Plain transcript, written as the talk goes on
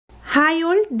Hi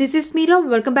all, this is Meera.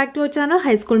 Welcome back to our channel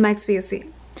HighSchoolMaths PSC.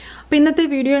 അപ്പോൾ ഇന്നത്തെ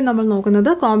വീഡിയോയിൽ നമ്മൾ നോക്കുന്നത്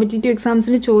കോമ്പറ്റേറ്റീവ്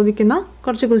എക്സാംസിന് ചോദിക്കുന്ന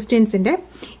കുറച്ച് ക്വസ്റ്റ്യൻസിന്റെ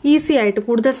ഈസി ആയിട്ട്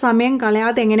കൂടുതൽ സമയം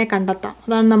കളയാതെ എങ്ങനെ കണ്ടെത്താം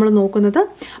അതാണ് നമ്മൾ നോക്കുന്നത്.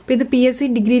 അപ്പോൾ ഇത് PSC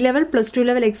ഡിഗ്രി ലെവൽ +2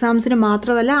 ലെവൽ എക്സാംസിന്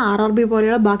മാത്രമല്ല RRB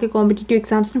പോലെയുള്ള ബാക്കി കോമ്പറ്റേറ്റീവ്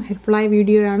എക്സാംസിനും ഹെൽപ്ഫുൾ ആയ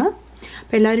വീഡിയോയാണ്.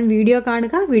 അപ്പോൾ എല്ലാവരും വീഡിയോ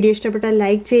കാണുക, വീഡിയോ ഇഷ്ടപ്പെട്ടാൽ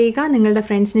ലൈക്ക് ചെയ്യുക, നിങ്ങളുടെ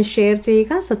ഫ്രണ്ട്സിന് ഷെയർ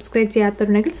ചെയ്യുക, സബ്സ്ക്രൈബ്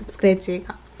ചെയ്യാത്തവരുണ്ടെങ്കിൽ സബ്സ്ക്രൈബ് ചെയ്യുക.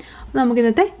 അപ്പോൾ നമുക്ക്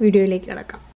ഇന്നത്തെ വീഡിയോയിലേക്ക്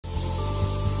കിടക്കാം.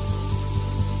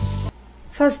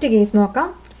 ഫസ്റ്റ് കേസ് നോക്കാം.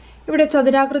 ഇവിടെ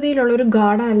ചതുരാകൃതിയിലുള്ളൊരു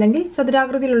ഗാർഡൻ അല്ലെങ്കിൽ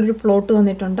ചതുരാകൃതിയിലുള്ളൊരു പ്ലോട്ട്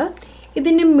തന്നിട്ടുണ്ട്.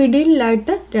 ഇതിന്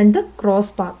മിഡിലായിട്ട് 2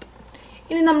 ക്രോസ് പാത്ത്.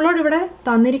 ഇനി നമ്മളോട് ഇവിടെ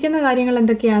തന്നിരിക്കുന്ന കാര്യങ്ങൾ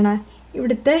എന്തൊക്കെയാണ്?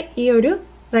 ഇവിടുത്തെ ഈ ഒരു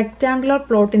റെക്റ്റാങ്കുലർ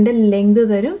പ്ലോട്ടിൻ്റെ ലെങ്ത്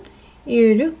തരും, ഈ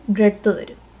ഒരു ബ്രെഡ്ത്ത്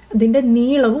തരും, അതിൻ്റെ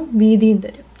നീളവും വീതിയും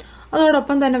തരും.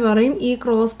 അതോടൊപ്പം തന്നെ പറയും ഈ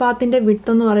ക്രോസ് പാത്തിൻ്റെ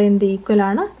വിഡ്ത്ത് എന്ന് പറയുന്നത്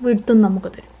ഈക്വലാണ്, വിഡ്ത്തും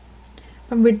നമുക്ക് തരും.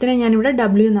 അപ്പം വിഡ്ത്തിനെ ഞാനിവിടെ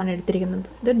W എന്നാണ് എടുത്തിരിക്കുന്നത്,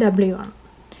 ഇത് W ആണ്.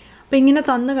 അപ്പോൾ ഇങ്ങനെ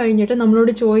തന്നു കഴിഞ്ഞിട്ട് നമ്മളോട്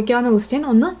ചോദിക്കാവുന്ന ക്വസ്റ്റ്യൻ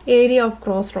ഒന്ന് ഏരിയ ഓഫ്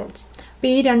ക്രോസ് റോഡ്സ്. അപ്പോൾ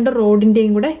ഈ 2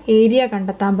 റോഡിൻ്റെയും കൂടെ ഏരിയ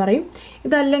കണ്ടെത്താൻ പറയും.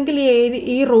 ഇതല്ലെങ്കിൽ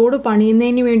ഈ റോഡ്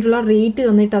പണിയുന്നതിന് വേണ്ടിയുള്ള റേറ്റ്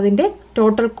തന്നിട്ട് അതിൻ്റെ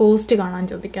ടോട്ടൽ കോസ്റ്റ് കാണാൻ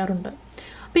ചോദിക്കാറുണ്ട്.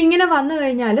 അപ്പോൾ ഇങ്ങനെ വന്നു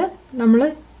കഴിഞ്ഞാൽ നമ്മൾ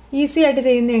ഈസി ആയിട്ട്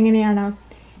ചെയ്യുന്നത് എങ്ങനെയാണ്?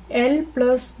 L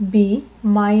 + B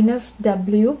 -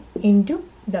 W ×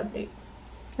 W.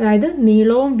 അതായത്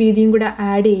നീളവും വീതിയും കൂടെ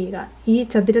ആഡ് ചെയ്യുക. ഈ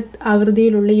ചതുര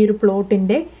ആകൃതിയിലുള്ള ഈ ഒരു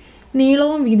പ്ലോട്ടിൻ്റെ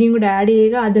നീളവും വീതിയും കൂടെ ആഡ്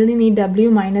ചെയ്യുക. അതിൽ നിന്ന് ഈ W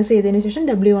മൈനസ് ചെയ്തതിന് ശേഷം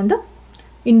W കൊണ്ട്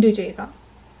ഇൻറ്റു ചെയ്യുക.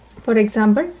 ഫോർ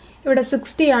എക്സാമ്പിൾ ഇവിടെ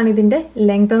 60 ആണ് ഇതിൻ്റെ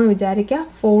ലെങ്ത് എന്ന് വിചാരിക്കുക,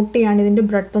 40 ആണ് ഇതിൻ്റെ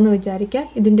ബ്രെഡ്ത്ത് എന്ന് വിചാരിക്കുക.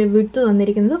 ഇതിൻ്റെ വിഡ്ത്ത്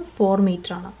തന്നിരിക്കുന്നത് 4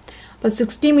 മീറ്റർ ആണ്. അപ്പോൾ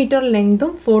 60 മീറ്റർ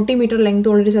ലെങ്തും 40 മീറ്റർ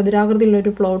ലെങ്തും ഉള്ളൊരു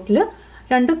ചതുരാകൃതിയിലുള്ളൊരു പ്ലോട്ടിൽ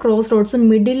 2 ക്രോസ് റോഡ്സ്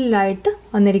മിഡിലായിട്ട്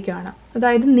വന്നിരിക്കുകയാണ്.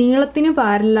 അതായത് നീളത്തിന്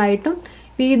പാരലായിട്ടും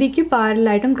വീതിക്ക്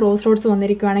പാരലായിട്ടും ക്രോസ് റോഡ്സ്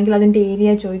വന്നിരിക്കുകയാണെങ്കിൽ അതിൻ്റെ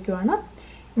ഏരിയ ചോദിക്കുകയാണ്.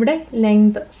 ഇവിടെ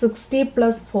ലെങ്ത് 60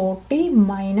 + 40 -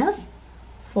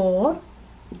 4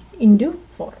 ×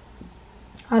 4.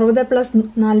 60 +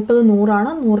 40 100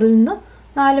 ആണ്. 100ൽ നിന്ന്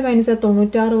 4 മൈനസ്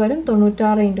 96 വരും. 96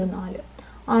 × 4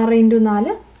 6 ×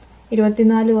 4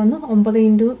 24 വന്നു. 9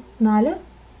 × 4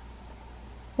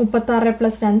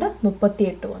 36 + 2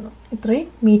 38 വന്നു. ഇത്രയും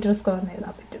മീറ്റർ സ്ക്വയറിന്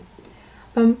എഴുതാൻ പറ്റും.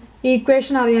 അപ്പം ഈ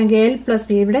ഇക്വേഷൻ അറിയാമെങ്കിൽ L +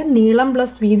 B, ഇവിടെ നീളം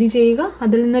പ്ലസ് വീതി ചെയ്യുക,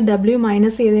 അതിൽ നിന്ന് W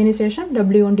മൈനസ് ചെയ്തതിന് ശേഷം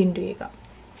W കൊണ്ട് ഇൻറ്റു ചെയ്യുക.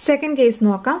 സെക്കൻഡ് കേസ്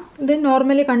നോക്കാം. ഇത്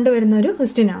നോർമലി കണ്ടുവരുന്ന ഒരു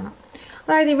ക്വസ്റ്റ്യൻ ആണ്.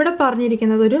 അതായത് ഇവിടെ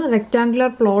പറഞ്ഞിരിക്കുന്നത് ഒരു റെക്റ്റാങ്കുലർ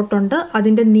പ്ലോട്ട് ഉണ്ട്,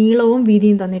 അതിൻ്റെ നീളവും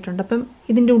വീതിയും തന്നിട്ടുണ്ട്. അപ്പം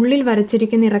ഇതിൻ്റെ ഉള്ളിൽ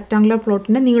വരച്ചിരിക്കുന്ന ഈ റെക്റ്റാങ്കുലർ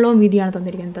പ്ലോട്ടിൻ്റെ നീളവും വീതിയാണ്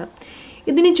തന്നിരിക്കുന്നത്.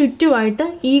 ഇതിന് ചുറ്റുമായിട്ട്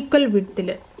ഈക്വൽ വിഡ്ത്തിൽ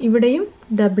ഇവിടെയും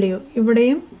W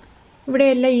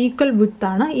ഇവിടെയെല്ലാം ഈക്വൽ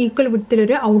വിഡ്ത്താണ്. ഈക്വൽ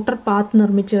വിഡ്ത്തിലൊരു ഔട്ടർ പാത്ത്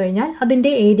നിർമ്മിച്ചു കഴിഞ്ഞാൽ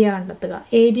അതിൻ്റെ ഏരിയ കണ്ടെത്തുക,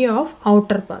 ഏരിയ ഓഫ്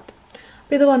ഔട്ടർ പാത്ത്.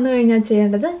 അപ്പോൾ ഇത് വന്നു കഴിഞ്ഞാൽ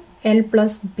ചെയ്യേണ്ടത് L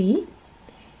 + B,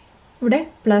 ഇവിടെ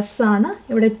പ്ലസ് ആണ്,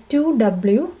 ഇവിടെ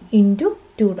 2W ×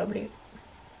 2W.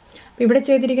 അപ്പോൾ ഇവിടെ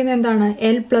ചെയ്തിരിക്കുന്നത് എന്താണ്?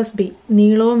 L + B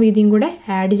നീളവും വീതിയും കൂടെ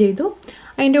ആഡ് ചെയ്തു.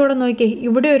 അതിൻ്റെ കൂടെ നോക്കിയേ,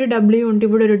 ഇവിടെ ഒരു W ഉണ്ട്,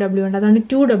 ഇവിടെ ഒരു W ഉണ്ട്, അതാണ്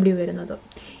 2W വരുന്നത്.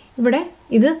 ഇവിടെ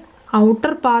ഇത്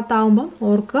ഔട്ടർ പാത്ത് ആകുമ്പം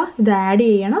ഓർക്കുക ഇത് ആഡ്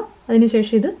ചെയ്യണം,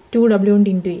 അതിനുശേഷം ഇത് 2W കൊണ്ട്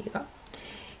ഇൻറ്റു ചെയ്യുക.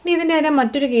 ഇനി ഇതിൻ്റെ തന്നെ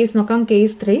മറ്റൊരു കേസ് നോക്കാം,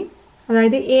 കേസ് 3.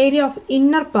 അതായത് ഏരിയ ഓഫ്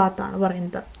ഇന്നർ പാത്ത് ആണ്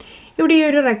പറയുന്നത്. ഇവിടെ ഈ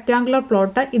ഒരു റെക്റ്റാങ്കുലർ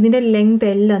പ്ലോട്ട്, ഇതിൻ്റെ ലെങ്ത്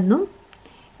L എന്നും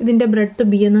ഇതിൻ്റെ ബ്രെഡ്ത്ത്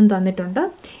B എന്നും തന്നിട്ടുണ്ട്.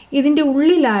 ഇതിൻ്റെ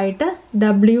ഉള്ളിലായിട്ട്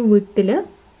W വിഡ്ത്തിൽ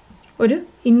ഒരു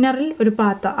ഇന്നറിൽ ഒരു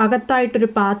പാത്ത്, അകത്തായിട്ടൊരു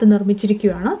പാത്ത്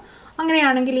നിർമ്മിച്ചിരിക്കുകയാണ്.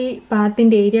 അങ്ങനെയാണെങ്കിൽ ഈ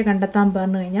പാത്തിൻ്റെ ഏരിയ കണ്ടെത്താൻ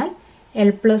പറഞ്ഞു കഴിഞ്ഞാൽ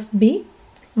L + B -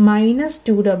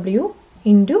 2W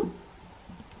 ×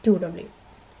 2W.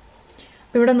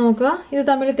 അപ്പോൾ ഇവിടെ നോക്കുക, ഇത്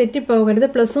തമ്മിൽ തെറ്റിപ്പോകരുത്,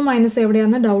 പ്ലസും മൈനസ്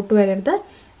എവിടെയാണെന്ന് ഡൗട്ട് വരരുത്.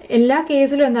 എല്ലാ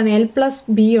കേസിലും എന്താണ് L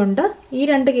 + B ഉണ്ട്. ഈ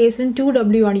 2 കേസിലും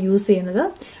 2W ആണ് യൂസ് ചെയ്യുന്നത്.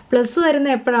 പ്ലസ് വരുന്ന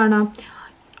എപ്പോഴാണ്?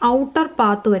 ഔട്ടർ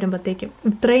പാത്ത് വരുമ്പോഴത്തേക്കും.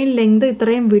 ഇത്രയും ലെങ്ത്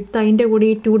ഇത്രയും വിഡ്ത്ത് അതിൻ്റെ കൂടെ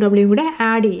ഈ 2W കൂടെ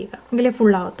ആഡ് ചെയ്യുക, എങ്കിലേ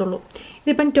ഫുൾ ആകത്തുള്ളൂ.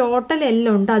 ഇതിപ്പം ടോട്ടൽ L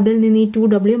ഉണ്ട്, അതിൽ നിന്ന് ഈ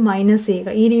 2W മൈനസ് ചെയ്യുക.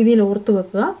 ഈ രീതിയിൽ ഓർത്ത്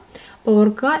വെക്കുക. അപ്പോൾ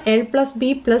ഓർക്കുക L +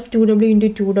 B + 2W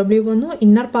 × 2W വന്നു.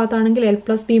 ഇന്നർ പാത്ത് ആണെങ്കിൽ L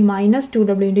 + B -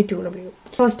 2W × 2W.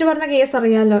 First പറഞ്ഞ കേസ്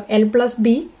അറിയാമല്ലോ, L +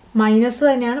 B മൈനസ്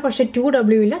തന്നെയാണ്, പക്ഷേ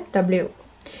 2W ഇല്ല, W.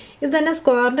 ഇത് തന്നെ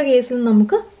സ്ക്വയറിൻ്റെ കേസിൽ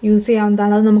നമുക്ക് യൂസ്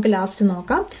ചെയ്യാവുന്നതാണ്. അത് നമുക്ക് ലാസ്റ്റ്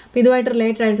നോക്കാം. അപ്പോൾ ഇതുമായിട്ട്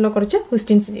റിലേറ്റഡ് ആയിട്ടുള്ള കുറച്ച്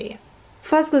ക്വസ്റ്റ്യൻസ് ചെയ്യാം.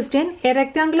 First question, a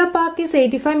rectangular path is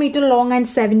 85 meter long and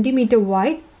 70 meter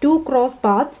wide. 2 cross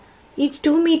paths, each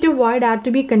 2 meter wide, are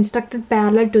to be constructed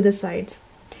parallel to the sides.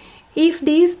 If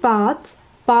these paths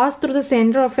pass through the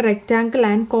center of a rectangle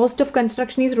and cost of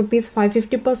construction is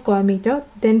 ₹550 per square meter,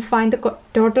 then find the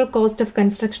total cost of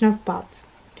construction of paths.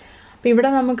 അപ്പോൾ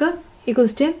ഇവിടെ നമുക്ക് ഈ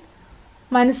question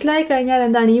മനസ്സിലായി കഴിഞ്ഞാൽ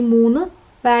എന്താണ്, ഈ 3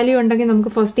 value ഉണ്ടെങ്കിൽ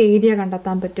നമുക്ക് ഫസ്റ്റ് ഏരിയ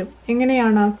കണ്ടെത്താൻ പറ്റും.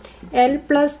 എങ്ങനെയാണ്? L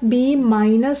 + B -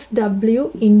 W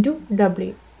 ×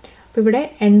 W. അപ്പോൾ ഇവിടെ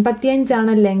 85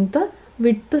 ആണ് ലെങ്ത്,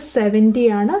 വിഡ്ത്ത് 70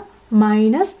 ആണ്,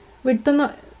 മൈനസ് വിഡ്ത്ത്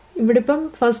ഇവിടെ ഇപ്പം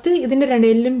ഫസ്റ്റ് ഇതിൻ്റെ രണ്ട്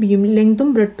എല്ലും ബിയും ലെങ്തും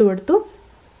ബ്രെഡ്ത്തും എടുത്തു.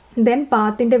 ദെൻ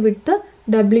പാത്തിൻ്റെ വിഡ്ത്ത്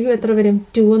W എത്ര വരും?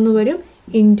 2 എന്ന് വരും,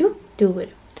 ഇൻറ്റു 2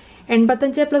 വരും.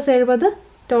 85 + 70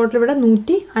 ടോട്ടൽ ഇവിടെ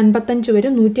 155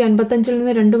 വരും. 155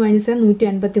 നിന്ന് 2 മൈനസ് ചെയ്യാൻ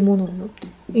 153 വന്നു,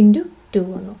 ഇൻറ്റു 2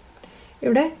 വന്നു.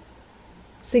 ഇവിടെ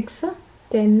 6,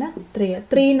 10,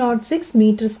 306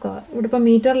 മീറ്റർ സ്ക്വയർ. ഇവിടെ ഇപ്പോൾ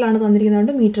മീറ്ററിലാണ്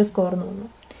തന്നിരിക്കുന്നതുകൊണ്ട് മീറ്റർ സ്ക്വയർ എന്ന് വന്നു.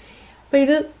 അപ്പോൾ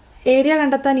ഇത് ഏരിയ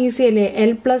കണ്ടെത്താൻ ഈസി അല്ലേ?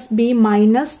 L + B -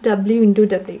 W into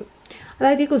W.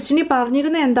 അതായത് ഈ ക്വസ്റ്റ്യനിൽ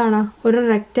പറഞ്ഞിരുന്ന എന്താണ്? ഒരു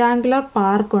റെക്റ്റാങ്കുലർ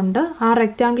പാർക്കുണ്ട്. ആ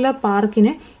റെക്റ്റാങ്കുലർ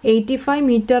പാർക്കിന് 85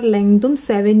 മീറ്റർ ലെങ്തും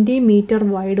 70 മീറ്റർ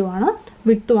വൈഡുമാണ്,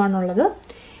 വിഡ്ത്തുമാണുള്ളത്.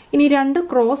 ഇനി 2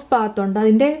 ക്രോസ് പാത്ത് ഉണ്ട്.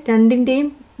 അതിൻ്റെ രണ്ടിൻ്റെയും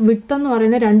വിഡ്ത്ത് എന്ന്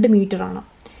പറയുന്നത് 2 മീറ്ററാണ്.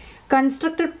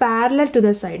 Constructed parallel to the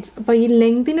sides. അപ്പോൾ ഈ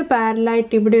ലെങ്തിന്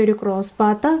പാരലായിട്ട് ഇവിടെ ഒരു ക്രോസ്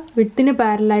പാത്ത്, വിഡ്ത്തിന്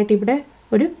പാരലായിട്ട് ഇവിടെ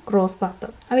ഒരു ക്രോസ് പാത്ത്.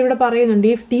 അതിവിടെ പറയുന്നുണ്ട്,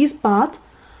 if these path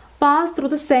pass through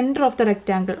the centre of the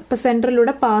rectangle. അപ്പോൾ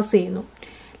സെൻറ്ററിലൂടെ പാസ് ചെയ്യുന്നു.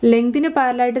 ലെങ്തിന്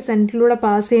പാരലായിട്ട് സെൻറ്ററിലൂടെ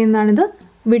പാസ് ചെയ്യുന്നതാണിത്.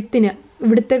 വിഡ്ത്തിന്,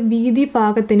 ഇവിടുത്തെ വീതി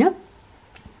ഭാഗത്തിന്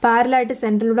പാരലായിട്ട്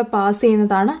സെൻറ്ററിലൂടെ പാസ്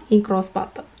ചെയ്യുന്നതാണ് ഈ ക്രോസ്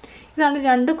പാത്ത്. ഇതാണ്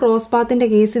 2 ക്രോസ് പാത്തിൻ്റെ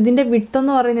കേസ്. ഇതിൻ്റെ വിഡ്ത്ത്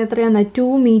എന്ന് പറയുന്നത് എത്രയാണ്? 2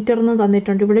 മീറ്റർ എന്ന്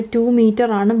തന്നിട്ടുണ്ട്. ഇവിടെ 2 മീറ്റർ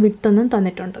ആണ് വിഡ്ത്ത് എന്നും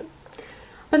തന്നിട്ടുണ്ട്.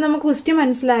 അപ്പം നമുക്ക് ക്വസ്റ്റ്യൻ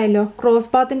മനസ്സിലായല്ലോ. ക്രോസ്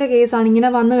പാത്തിൻ്റെ കേസാണ്. ഇങ്ങനെ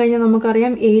വന്നു കഴിഞ്ഞാൽ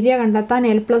നമുക്കറിയാം ഏരിയ കണ്ടെത്താൻ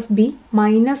L + B -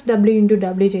 W into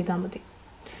W ചെയ്താൽ മതി.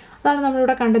 അതാണ്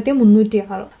നമ്മളിവിടെ കണ്ടെത്തിയ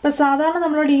 306. അപ്പോൾ സാധാരണ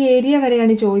നമ്മളോട് ഈ ഏരിയ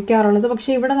വരെയാണ് ചോദിക്കാറുള്ളത്.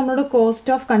 പക്ഷേ ഇവിടെ നമ്മളോട്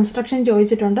കോസ്റ്റ് ഓഫ് കൺസ്ട്രക്ഷൻ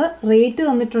ചോദിച്ചിട്ടുണ്ട്. റേറ്റ്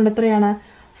തന്നിട്ടുണ്ട്. എത്രയാണ്?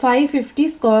 550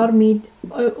 സ്ക്വയർ മീറ്റർ.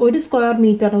 1 സ്ക്വയർ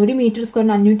മീറ്ററിന്, 1 മീറ്റർ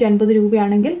സ്ക്വയറിന് 550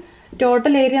 രൂപയാണെങ്കിൽ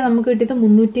ടോട്ടൽ ഏരിയ നമുക്ക് കിട്ടിയത്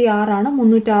 306 ആണ്.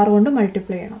 306 കൊണ്ട്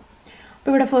മൾട്ടിപ്ലൈ ചെയ്യണം. അപ്പോൾ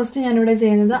ഇവിടെ ഫസ്റ്റ് ഞാനിവിടെ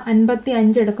ചെയ്യുന്നത്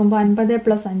 55 എടുക്കുമ്പോൾ 50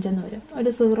 + 5 എന്ന് വരും. ഒരു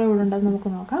 0 ഇവിടെ ഉണ്ടെന്ന് നമുക്ക്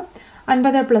നോക്കാം.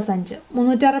 50 + 5,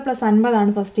 306 + 50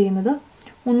 ആണ് ഫസ്റ്റ് ചെയ്യുന്നത്.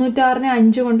 306നെ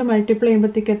 5 കൊണ്ട് മൾട്ടിപ്ലൈ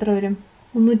ചെയ്യുമ്പോഴത്തേക്ക് എത്ര വരും?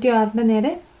 306ൻ്റെ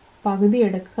നേരെ പകുതി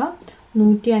എടുക്കുക,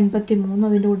 153,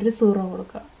 അതിൻ്റെ കൂടെ ഒരു 0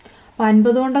 കൊടുക്കുക. അപ്പോൾ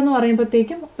 50 കൊണ്ടെന്ന്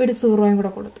പറയുമ്പോഴത്തേക്കും ഒരു 0യും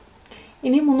കൂടെ കൊടുത്തു.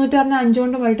 ഇനി 306നെ 5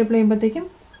 കൊണ്ട് മൾട്ടിപ്ലൈ ചെയ്യുമ്പോഴത്തേക്കും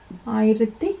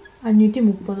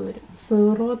 1530 വരും.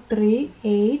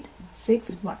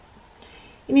 03861.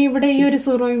 ഇനി ഇവിടെ ഈ ഒരു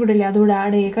 0യും കൂടെ ഇല്ലേ, അതുകൂടെ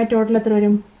ആഡ് ചെയ്യുക. ടോട്ടൽ എത്ര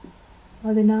വരും?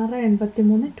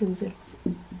 1683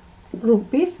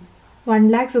 റുപ്പീസ്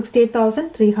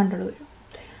 1,68,300 വരും.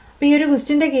 അപ്പോൾ ഈ ഒരു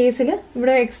ക്വസ്റ്റ്യൻ്റെ കേസിൽ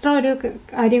ഇവിടെ എക്സ്ട്രാ ഒരു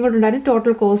കാര്യം കൂടെ ഉണ്ടായിരുന്നു,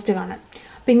 ടോട്ടൽ കോസ്റ്റ് കാണാൻ.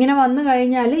 അപ്പോൾ ഇങ്ങനെ വന്നു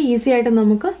കഴിഞ്ഞാൽ ഈസി ആയിട്ട്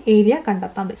നമുക്ക് ഏരിയ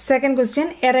കണ്ടെത്താൻ പറ്റും. Second question,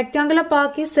 A rectangular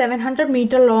park is 700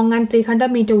 metre long and 300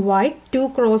 metre wide. 2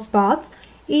 cross paths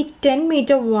each 10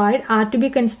 meter wide are to be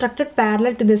constructed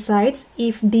parallel to the sides.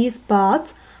 If these paths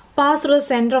pass through the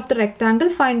center of the rectangle,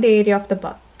 find the area of the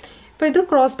path. അപ്പോൾ ഇത്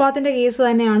cross പാത്തിൻ്റെ case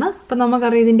തന്നെയാണ്. അപ്പോൾ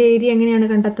നമുക്കറിയാം ഇതിൻ്റെ area എങ്ങനെയാണ്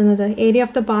കണ്ടെത്തുന്നത്? Area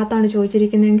of the path ആണ്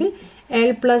ചോദിച്ചിരിക്കുന്നതെങ്കിൽ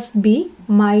L + B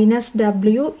 -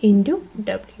 W into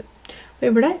W. അപ്പോൾ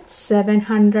ഇവിടെ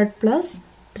 700 +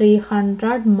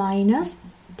 300 -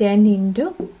 10 ഇൻറ്റു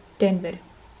 10 വരും.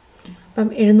 അപ്പം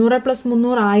 700 +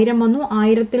 300 1000 വന്നു.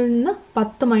 1000-ൽ നിന്ന്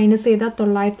 10 മൈനസ് ചെയ്താൽ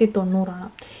 990 ആണ്.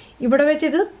 ഇവിടെ വെച്ച്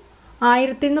ഇത്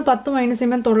 1000-ൽ നിന്ന് 10 മൈനസ്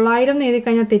ചെയ്യുമ്പോൾ 900 എന്ന് എഴുതി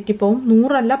കഴിഞ്ഞാൽ തെറ്റിപ്പോവും.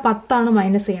 100 അല്ല, 10 ആണ്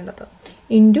മൈനസ് ചെയ്യേണ്ടത്.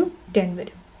 ഇൻറ്റു 10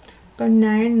 വരും. അപ്പം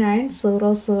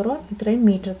 9900 ഇത്രയും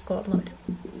മീറ്റർ സ്ക്വയർ എന്ന് വരും.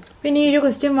 പിന്നെ ഈ ഒരു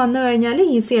ക്വസ്റ്റ്യൻ വന്നു കഴിഞ്ഞാൽ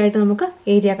ഈസി ആയിട്ട് നമുക്ക്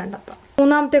ഏരിയ കണ്ടെത്താം.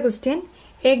 മൂന്നാമത്തെ question,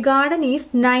 A garden is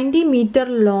 90 metre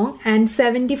long and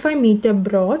 75 metre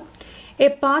broad. A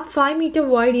path 5 meter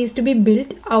wide is to be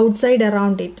built outside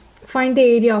around it. Find the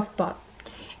area of path.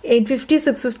 850,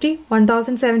 650,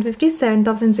 1750,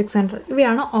 7600.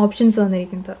 ഇവയാണ് ഓപ്ഷൻസ്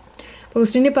തന്നിരിക്കുന്നത്.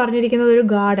 ക്വസ്റ്റ്യനിൽ പറഞ്ഞിരിക്കുന്നത് ഒരു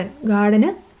ഗാർഡന്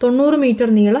 90 മീറ്റർ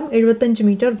നീളം, 75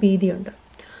 മീറ്റർ വീതിയുണ്ട്.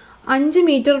 5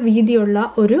 മീറ്റർ വീതിയുള്ള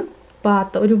ഒരു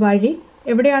പാത്ത്, ഒരു വഴി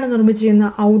എവിടെയാണ്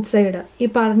നിർമ്മിച്ചിരിക്കുന്നത്? ഔട്ട്സൈഡ്. ഈ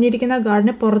പറഞ്ഞിരിക്കുന്ന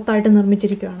ഗാർഡന് പുറത്തായിട്ട്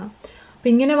നിർമ്മിച്ചിരിക്കുകയാണ്. അപ്പം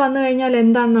ഇങ്ങനെ വന്നു കഴിഞ്ഞാൽ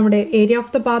എന്താണ് നമ്മുടെ ഏരിയ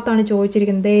ഓഫ് ദ പാത്ത് ആണ്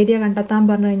ചോദിച്ചിരിക്കുന്നത്. ഏരിയ കണ്ടെത്താൻ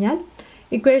പറഞ്ഞു കഴിഞ്ഞാൽ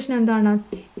ഇക്വേഷൻ എന്താണ്?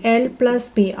 L +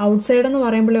 B. ഔട്ട്സൈഡ് എന്ന്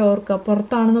പറയുമ്പോഴേ ഓർക്കുക,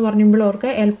 പുറത്താണെന്ന് പറയുമ്പോഴേ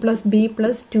ഓർക്കുക L + B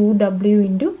 + 2W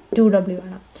into 2W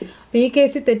ആണ്. അപ്പോൾ ഈ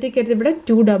കേസിൽ തെറ്റിക്കരുത്, ഇവിടെ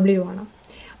 2W ആണ്.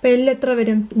 അപ്പോൾ L എത്ര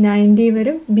വരും? 90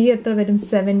 വരും. B എത്ര വരും?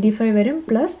 75 വരും.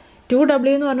 പ്ലസ് 2W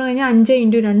എന്ന് പറഞ്ഞു കഴിഞ്ഞാൽ 5 ×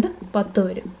 2 10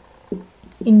 വരും.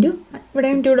 ഇൻറ്റു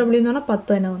ഇവിടെയും 2W എന്ന് പറഞ്ഞാൽ 10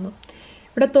 തന്നെ വന്നു.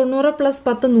 ഇവിടെ 90 +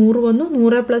 10 100 വന്നു.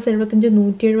 100 + 75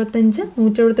 175.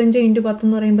 175 × 10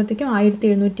 എന്ന് പറയുമ്പോഴത്തേക്കും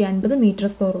 1750 മീറ്റർ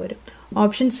സ്ക്വയർ വരും.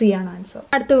 ഓപ്ഷൻ സി ആണ് ആൻസർ.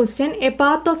 അടുത്ത question, A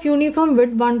path of uniform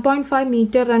width 1.5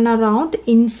 metre run around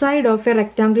inside of A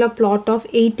rectangular plot of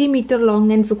 80 metre long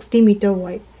and 60 metre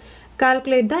wide.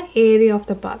 Calculate the area of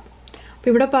the path. അപ്പോൾ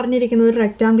ഇവിടെ പറഞ്ഞിരിക്കുന്നത് ഒരു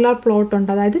rectangular plot ഉണ്ട്,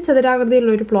 അതായത്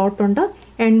ചതുരാകൃതിയിലുള്ള ഒരു പ്ലോട്ട് ഉണ്ട്.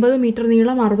 80 മീറ്റർ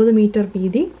നീളം, 60 മീറ്റർ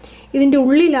വീതി. ഇതിൻ്റെ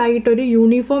ഉള്ളിലായിട്ടൊരു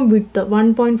യൂണിഫോം വിഡ്ത്ത്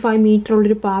 1.5 മീറ്റർ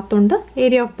ഉള്ളൊരു പാത്തുണ്ട്.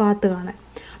 ഏരിയ ഓഫ് പാത്ത് കാണാൻ.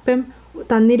 അപ്പം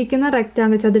തന്നിരിക്കുന്ന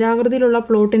റെക്ടാങ്കിൾ ചതുരാകൃതിയിലുള്ള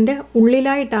പ്ലോട്ടിൻ്റെ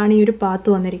ഉള്ളിലായിട്ടാണ് ഈ ഒരു പാത്ത്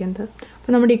വന്നിരിക്കുന്നത്.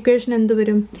 അപ്പോൾ നമ്മുടെ ഇക്വേഷൻ എന്ത്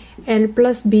വരും? എൽ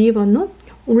പ്ലസ് ബി വന്നു.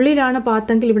 ഉള്ളിലാണ്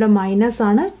പാത്തെങ്കിൽ ഇവിടെ മൈനസ്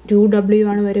ആണ്, 2w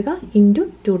ആണ് വരിക, ഇൻറ്റു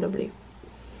 2w.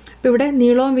 അപ്പോൾ ഇവിടെ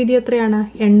നീളവും വീതി എത്രയാണ്?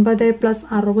 80 +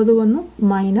 60 വന്നു,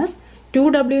 മൈനസ്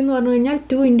 2w എന്ന് പറഞ്ഞു കഴിഞ്ഞാൽ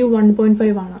 2 ×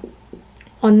 1.5 ആണ്.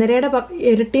 1.5യുടെ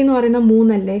ഇരട്ടി എന്ന് പറയുന്നത്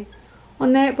 3 അല്ലേ?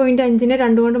 1.5നെ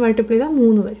 2 കൊണ്ട് മൾട്ടിപ്ലൈ ചെയ്താൽ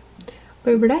 3 വരും.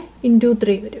 അപ്പോൾ ഇവിടെ ഇൻറ്റു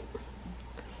 3 വരും.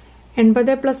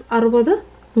 80 + 60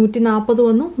 140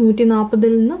 വന്നു.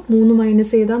 140ൽ നിന്ന് 3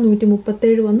 മൈനസ് ചെയ്താൽ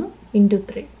 137 വന്നു, ഇൻറ്റു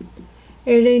 3.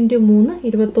 7 × 3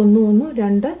 21 വന്നു.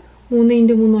 2 3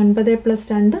 × 3 9 +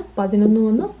 2 11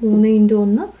 വന്നു. 3 ×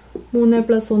 1 3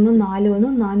 + 1 4 വന്നു.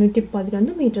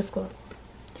 411 മീറ്റർ സ്ക്വയർ.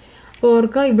 അപ്പോൾ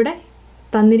ഓർക്കുക, ഇവിടെ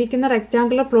തന്നിരിക്കുന്ന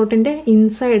റെക്റ്റാങ്കുലർ പ്ലോട്ടിൻ്റെ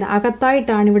ഇൻസൈഡ്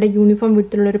അകത്തായിട്ടാണ് ഇവിടെ യൂണിഫോം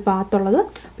വിഡ്ത്തിലുള്ളൊരു പാത്ത് ഉള്ളത്.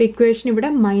 അപ്പോൾ ഇക്വേഷൻ ഇവിടെ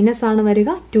മൈനസ് ആണ് വരിക,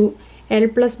 L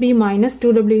 + B -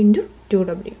 2w ×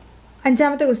 2w.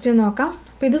 അഞ്ചാമത്തെ ക്വസ്റ്റ്യൻ നോക്കാം.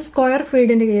 അപ്പോൾ ഇത് സ്ക്വയർ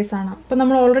ഫീൽഡിൻ്റെ കേസാണ്. അപ്പോൾ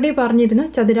നമ്മൾ ഓൾറെഡി പറഞ്ഞിരുന്നു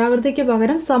ചതുരാകൃതിക്ക്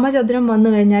പകരം സമചതുരം വന്നു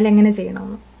കഴിഞ്ഞാൽ എങ്ങനെ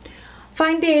ചെയ്യണമെന്ന്.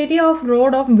 Find the area off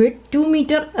road of width 2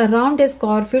 metre around A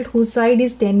square field whose side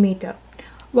is 10 metre.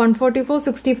 144,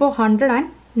 64, 100 and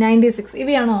 96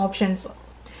 ഇവയാണ് ഓപ്ഷൻസ്.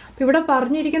 അപ്പോൾ ഇവിടെ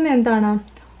പറഞ്ഞിരിക്കുന്നത് എന്താണ്?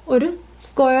 ഒരു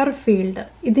സ്ക്വയർ ഫീൽഡ്,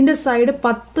 ഇതിൻ്റെ സൈഡ്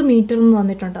 10 മീറ്റർ എന്ന്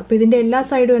തന്നിട്ടുണ്ട്. അപ്പോൾ ഇതിൻ്റെ എല്ലാ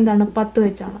സൈഡും എന്താണ്? 10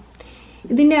 വെച്ചാണ്.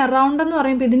 ഇതിൻ്റെ അറൗണ്ട് എന്ന്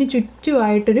പറയുമ്പോൾ ഇതിന്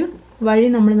ചുറ്റുമായിട്ടൊരു വഴി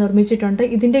നമ്മൾ നിർമ്മിച്ചിട്ടുണ്ട്.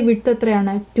 ഇതിൻ്റെ വിഡ്ത്ത്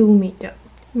എത്രയാണ്? 2 മീറ്റർ.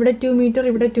 ഇവിടെ 2 മീറ്റർ,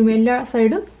 ഇവിടെ 2 എല്ലാ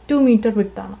സൈഡും 2 മീറ്റർ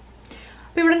വിഡ്ത്താണ്.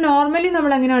 അപ്പോൾ ഇവിടെ നോർമലി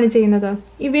നമ്മൾ എങ്ങനെയാണ് ചെയ്യുന്നത്?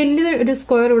 ഈ വലിയ ഒരു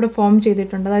സ്ക്വയർ ഇവിടെ ഫോം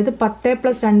ചെയ്തിട്ടുണ്ട്. അതായത് 10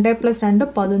 + 2 + 2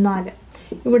 14.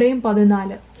 ഇവിടെയും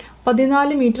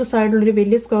 14 മീറ്റർ സൈഡിലൊരു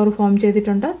വലിയ സ്ക്വയർ ഫോം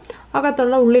ചെയ്തിട്ടുണ്ട്.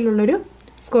 അകത്തുള്ള ഉള്ളിലുള്ളൊരു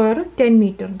സ്ക്വയർ 10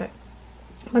 മീറ്റർ ഉണ്ട്.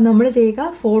 അപ്പോൾ നമ്മൾ ചെയ്യുക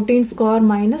 14 സ്ക്വയർ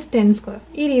 - 10 സ്ക്വയർ.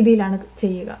 ഈ രീതിയിലാണ്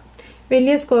ചെയ്യുക.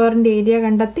 വലിയ സ്ക്വയറിൻ്റെ ഏരിയ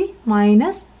കണ്ടെത്തി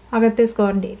മൈനസ് അകത്തെ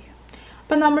സ്ക്വയറിൻ്റെ ഏരിയ.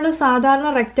 അപ്പം നമ്മൾ സാധാരണ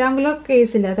റെക്റ്റാങ്കുലർ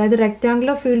കേസിൽ, അതായത്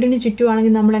റെക്റ്റാങ്കുലർ ഫീൽഡിന്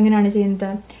ചുറ്റുമാണെങ്കിൽ നമ്മൾ എങ്ങനെയാണ് ചെയ്യുന്നത്?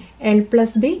 L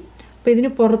 + B. അപ്പോൾ ഇതിന്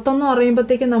പുറത്തെന്ന്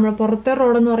പറയുമ്പോഴത്തേക്കും നമ്മൾ പുറത്തെ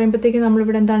റോഡെന്ന് പറയുമ്പോഴത്തേക്കും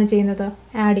നമ്മളിവിടെ എന്താണ് ചെയ്യുന്നത്?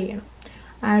 ആഡ് ചെയ്യണം.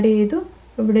 ആഡ് ചെയ്തു.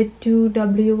 ഇവിടെ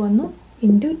 2w വന്നു,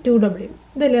 ഇൻറ്റു 2w.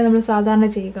 ഇതല്ലേ നമ്മൾ സാധാരണ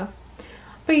ചെയ്യുക.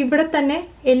 അപ്പോൾ ഇവിടെ തന്നെ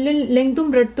ലെങ്തും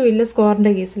ബ്രെഡ്ത്തും ഇല്ല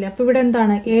സ്ക്വയറിൻ്റെ കേസിൽ. അപ്പോൾ ഇവിടെ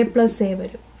എന്താണ്? A + A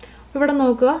വരും. അപ്പോൾ ഇവിടെ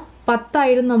നോക്കുക, 10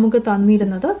 ആയിരുന്നു നമുക്ക്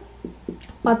തന്നിരുന്നത്.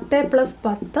 10 +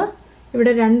 10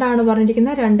 ഇവിടെ 2 ആണ്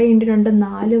പറഞ്ഞിരിക്കുന്നത്. 2 × 2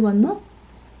 4 വന്നു,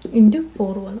 ഇൻറ്റു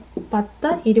 4 വന്നു.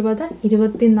 10 20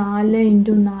 24 ×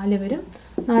 4 വരും.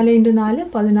 4 × 4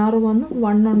 16 വന്നു,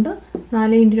 1 ഉണ്ട്.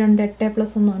 4 × 2 8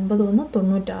 + 1 9 വന്നു,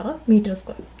 96 മീറ്റർ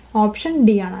സ്ക്വയർ. ഓപ്ഷൻ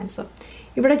ഡി ആണ് ആൻസർ.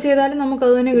 ഇവിടെ ചെയ്താലും നമുക്ക്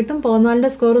അത് തന്നെ കിട്ടും. 14ന്റെ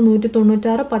സ്ക്വയർ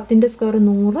 196, 10ന്റെ സ്ക്വയർ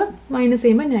 100, മൈനസ്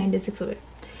ചെയ്യുമ്പോൾ 96 വരും.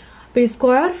 അപ്പോൾ ഈ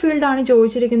സ്ക്വയർ ഫീൽഡ് ആണ്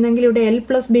ചോദിച്ചിരിക്കുന്നതെങ്കിൽ ഇവിടെ L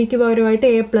 + Bക്ക് പകരമായിട്ട്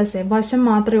A + A വശം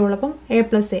മാത്രമേ ഉള്ളൂ. അപ്പം A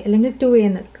 + A അല്ലെങ്കിൽ 2A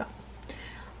എന്ന് എടുക്കാം.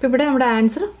 അപ്പോൾ ഇവിടെ നമ്മുടെ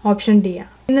ആൻസർ ഓപ്ഷൻ ഡി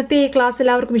ആണ്. ഇന്നത്തെ ഈ ക്ലാസ്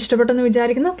എല്ലാവർക്കും ഇഷ്ടപ്പെട്ടെന്ന്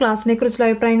വിചാരിക്കുന്നു. ക്ലാസ്സിനെ കുറിച്ചുള്ള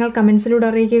അഭിപ്രായങ്ങൾ കമൻസിലൂടെ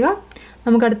അറിയിക്കുക.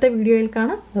 നമുക്ക് അടുത്ത വീഡിയോയിൽ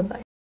കാണാം. ബൈ.